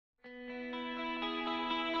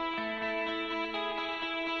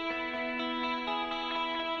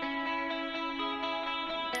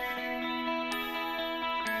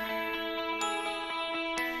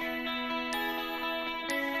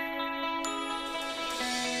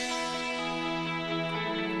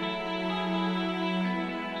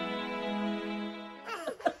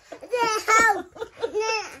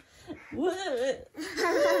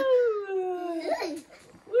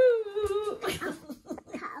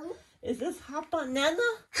Is this hot banana?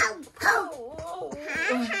 Oh.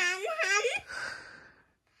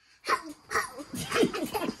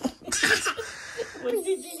 What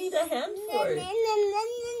did you need a hand for?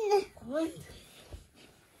 What?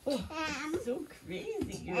 Oh, so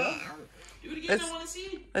crazy, girl. Do it again, I want to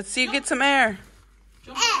see. Let's see you get some air.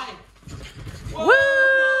 Jump high.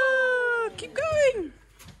 Whoa! Keep going.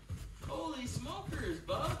 Holy smokers,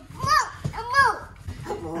 bub.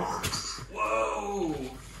 Whoa.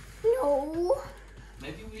 No.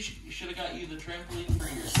 Maybe we should have got you the trampoline for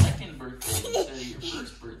your second birthday instead of your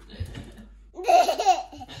first birthday.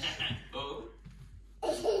 Oh.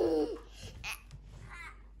 Oh.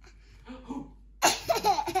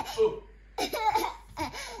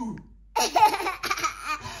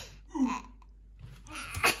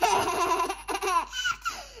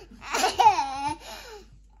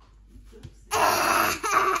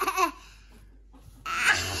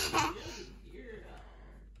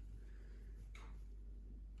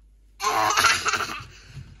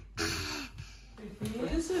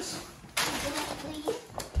 What is this?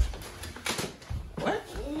 What?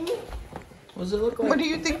 What does it look like? What do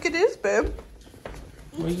you think it is, babe?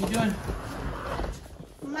 What are you doing?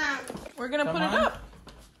 Mom. We're gonna Come put on. it up.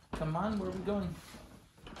 Come on, where are we going?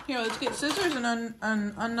 Here, let's get scissors and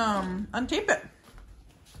untape it.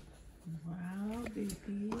 Wow,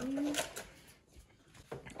 baby.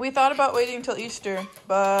 We thought about waiting till Easter,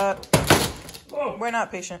 but Whoa. we're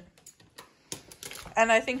not patient. And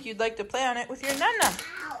I think you'd like to play on it with your nana.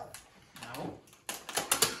 No.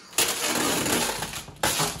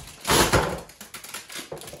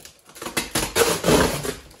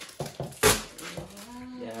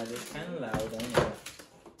 Yeah, it's kind of loud, I know.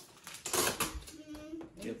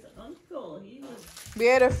 It's Uncle. He was. We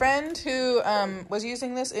had a friend who was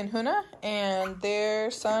using this in Huna, and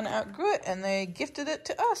their son outgrew it, and they gifted it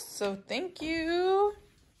to us. So thank you.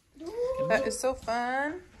 That is so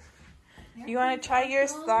fun. You want to try your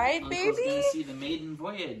slide, Uncle's baby? gonna see the maiden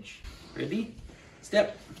voyage. Ready?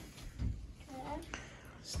 Step.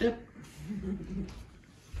 Step.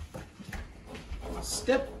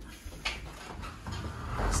 Step.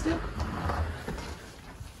 Step.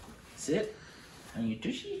 Sit on your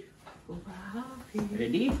tushy. Wow.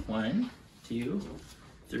 Ready? 1, 2,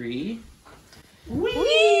 3. Whee!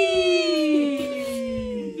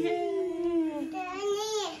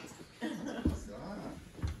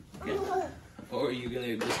 Good. Or are you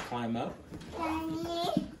gonna just climb up?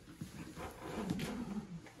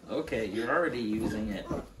 Okay, you're already using it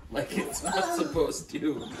like it's not supposed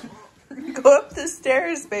to. Go up the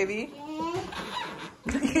stairs, baby.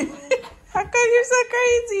 How come you're so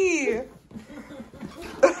crazy?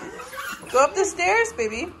 Go up the stairs,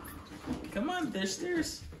 baby. Come on, there's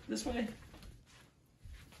stairs. This way.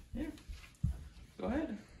 Here. Go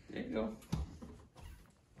ahead. There you go.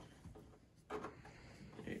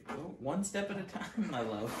 There you go. One step at a time, my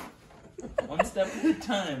love. One step at a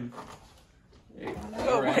time. There you go.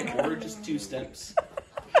 Oh All my right, God. or just 2 steps.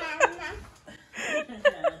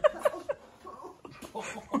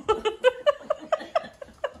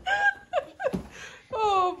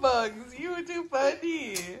 Oh, Bugs, you were too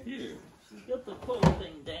funny. Here. She's got the whole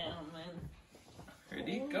thing down, man.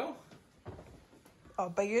 Ready? Go. All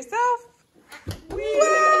by yourself.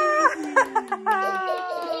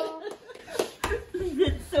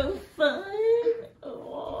 It's so fun.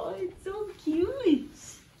 Oh, it's so cute.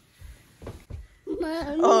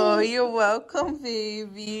 Oh, you're welcome,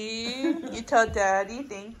 baby. You tell Daddy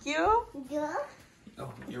thank you. Yeah.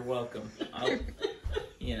 Oh, you're welcome. I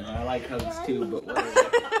like hugs too, but whatever.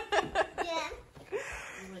 Yeah.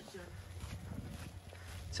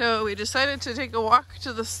 So we decided to take a walk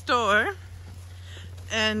to the store,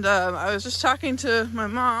 and I was just talking to my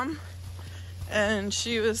mom, and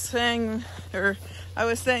she was saying, or I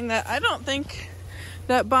was saying that I don't think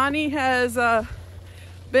that Bonnie has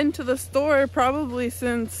been to the store probably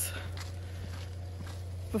since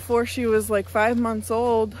before she was like 5 months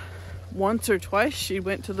old. Once or twice she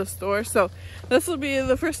went to the store, so this will be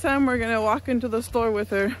the first time we're gonna walk into the store with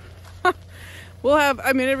her. We'll have,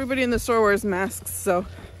 everybody in the store wears masks, so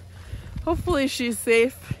hopefully she's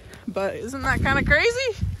safe, but isn't that kind of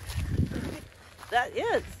crazy? That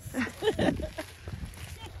is.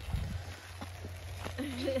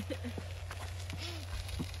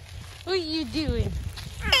 What are you doing?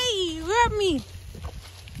 Hey, grab me.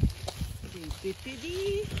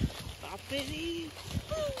 Bippity, boppity.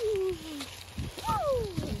 Woo.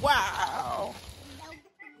 Wow.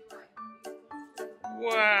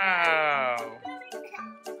 Wow.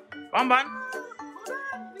 Bon.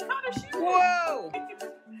 Whoa.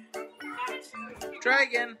 Try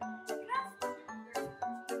again.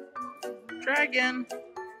 Try again.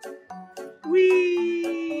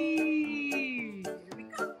 Whee!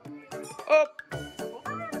 Oh!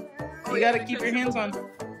 You gotta keep your hands on.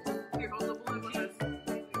 Here, hold the balloon with us.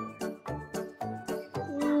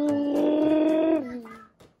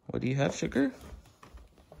 What do you have, sugar?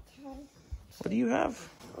 What do you have?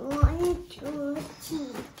 1, 2, 3,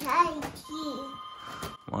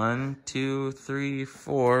 1, 2, 3,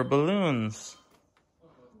 4 balloons.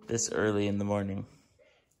 This early in the morning.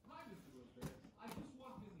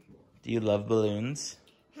 Do you love balloons?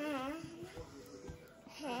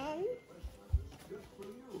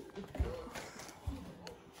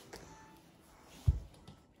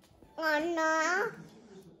 Anna.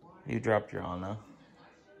 You dropped your Anna.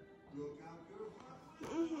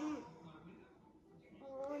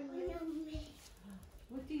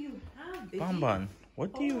 What do you have, baby? Bonbon,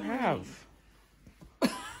 what do you have?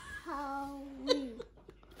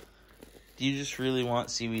 Do you just really want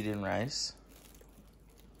seaweed and rice?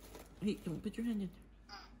 Hey, don't put your hand in.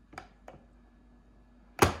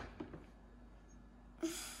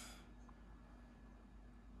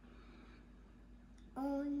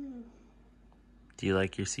 Do you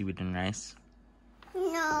like your seaweed and rice?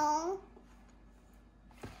 No.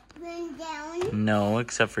 Bring down. No,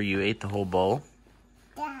 except for you ate the whole bowl.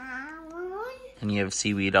 Down. And you have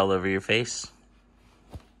seaweed all over your face.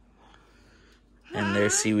 And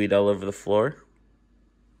there's seaweed all over the floor.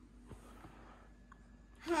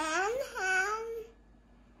 Hand.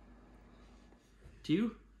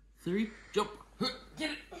 2, 3, jump.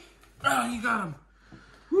 Get it. Oh, you got him.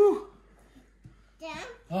 Woo. Down.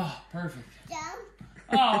 Oh, perfect. Down.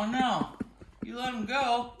 Oh, no. You let him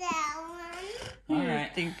go. Down. All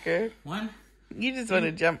right. Stinker. 1, You just want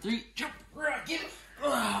to jump. 3, jump. Get it.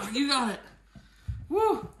 Oh, you got it.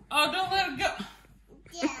 Woo. Oh, don't let him go.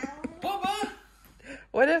 Down. Bubba.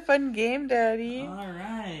 What a fun game, Daddy. All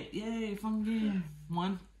right. Yay, fun game.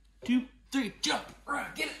 1, 2, 3, jump.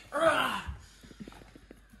 Get it.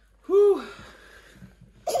 Woo.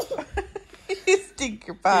 You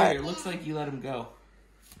stinker pot. Here, it looks like you let him go.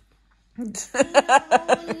 No.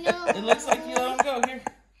 It looks like you let him go. Here.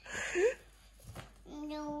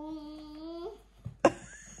 No.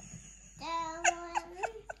 Down.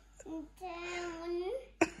 Down.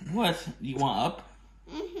 What? You want up?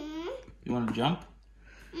 You want to jump?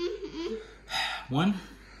 1,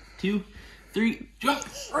 2, 3, jump.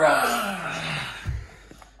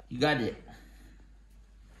 You got it.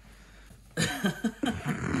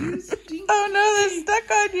 Oh no, they're stuck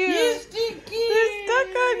on you. You stinky. They're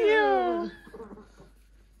stuck on you.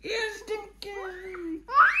 You stinky.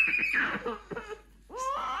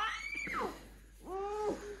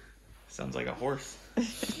 Sounds like a horse.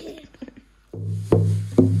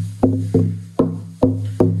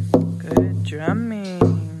 Good drumming.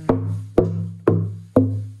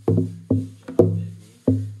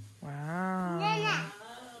 Wow.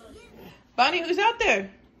 Bonnie, who's out there?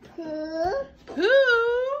 Who?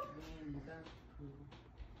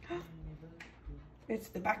 It's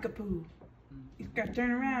the Backapoo. He's got to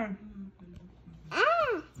turn around.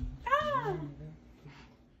 Ah!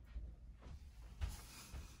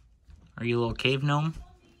 Are you a little cave gnome?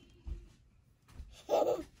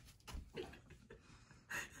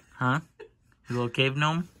 Huh? You little cave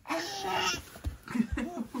gnome? What are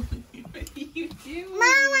you doing?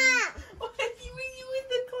 Mama. What are you in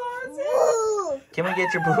the closet? Ooh. Can we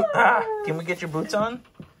get your Can we get your boots on?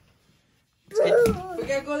 We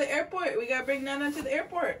gotta go to the airport. We gotta bring Nana to the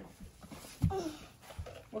airport.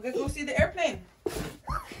 We're gonna go see the airplane.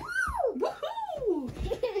 Woohoo!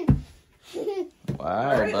 Wow,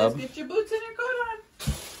 All right, let's bub. get your boots and your coat on.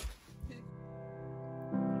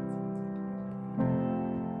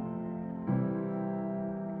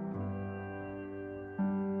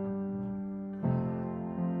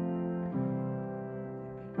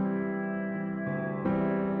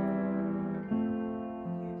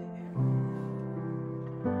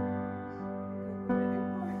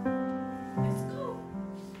 Let's go.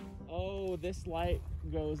 Oh, this light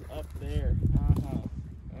goes up there.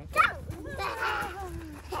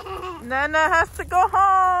 Nana has to go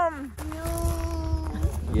home.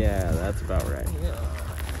 Yeah, that's about right.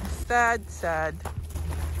 Sad, sad.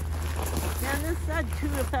 Nana's sad too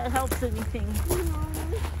if that helps anything.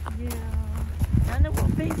 Yeah. Nana will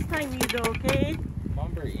FaceTime you though, okay?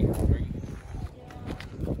 Bomber,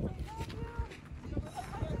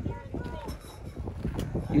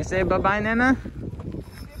 You say bye-bye, Nana?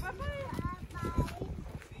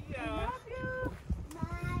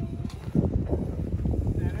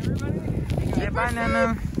 Say bye,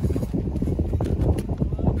 Nana.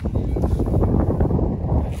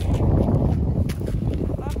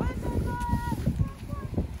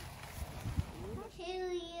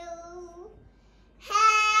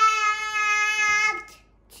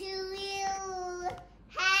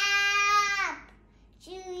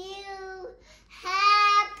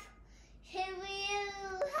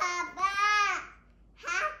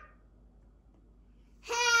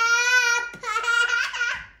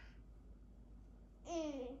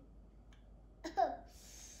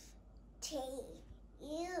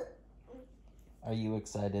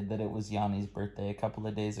 excited that it was Yanni's birthday a couple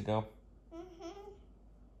of days ago?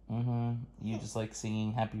 You just like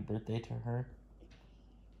singing happy birthday to her?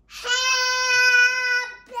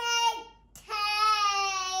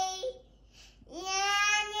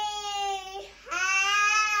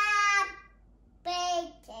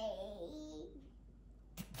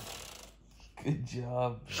 Good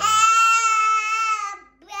job.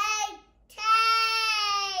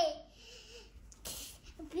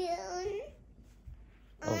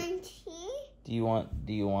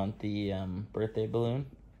 Do you want the birthday balloon?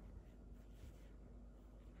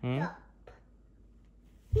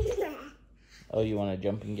 Oh, you want to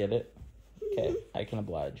jump and get it? Okay, I can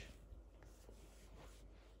oblige.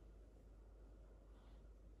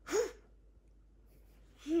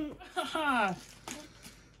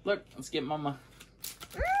 Look, let's get Mama.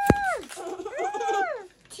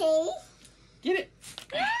 Get it.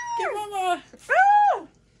 Get Mama.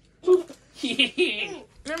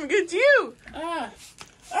 I'm good to you.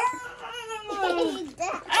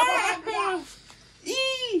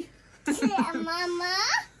 Mama.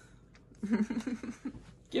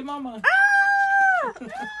 Get Mama.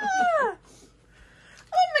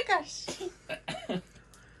 Oh my gosh.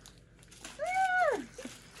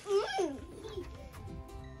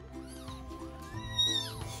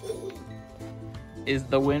 Is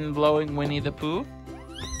the wind blowing Winnie the Pooh?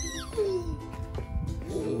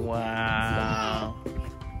 Wow.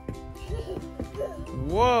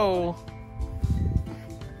 Whoa.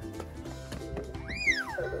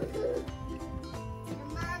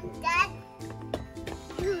 Mom, Dad,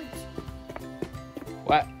 huge.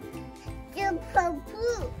 What? Super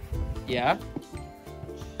blue. Yeah?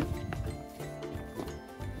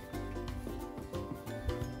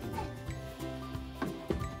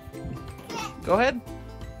 Go ahead.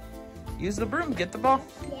 Use the broom. Get the ball.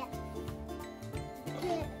 Yeah.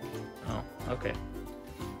 Oh, okay.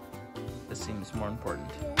 This seems more important.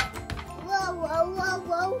 Whoa, whoa, whoa,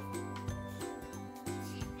 whoa.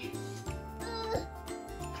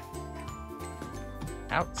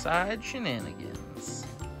 Outside shenanigans.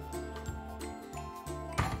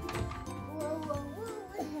 Whoa, whoa,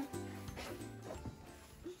 whoa.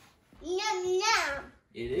 Num, num.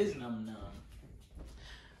 It is num num.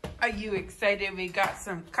 Are you excited we got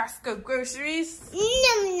some Costco groceries?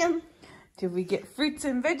 Num, num. Did we get fruits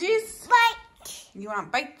and veggies? Bite. You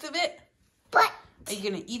want bites of it? Bite. Are you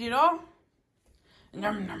gonna eat it all?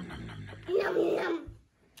 Num, num, num, num, num. Num, num.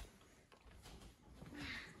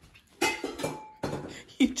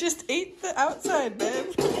 You just ate the outside,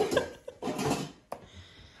 babe.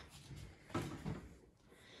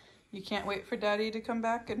 You can't wait for Daddy to come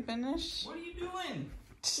back and finish? What are you doing?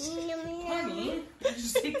 Num, Honey, you're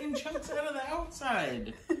just taking chunks out of the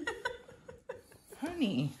outside.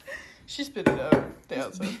 Honey. She spit it out, the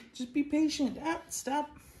outside. Just be patient. Stop.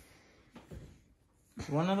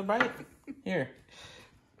 You want another bite? Here.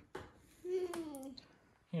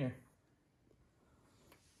 Here.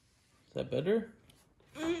 Is that better?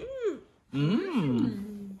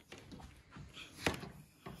 Mmm.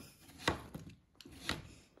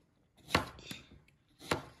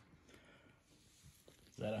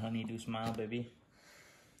 Is that a honeydew smile, baby?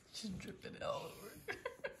 She's dripping it all over.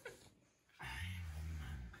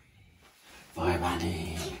 Bye,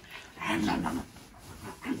 buddy. No.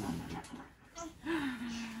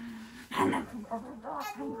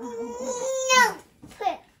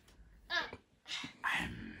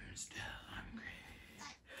 I'm still hungry.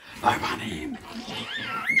 Bye, buddy.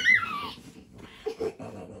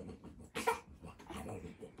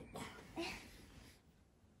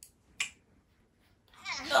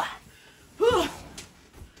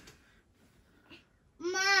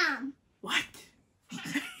 Mom. What?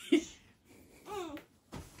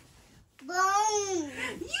 Bone.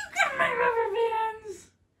 You got my rubber bands!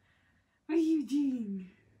 What are you doing?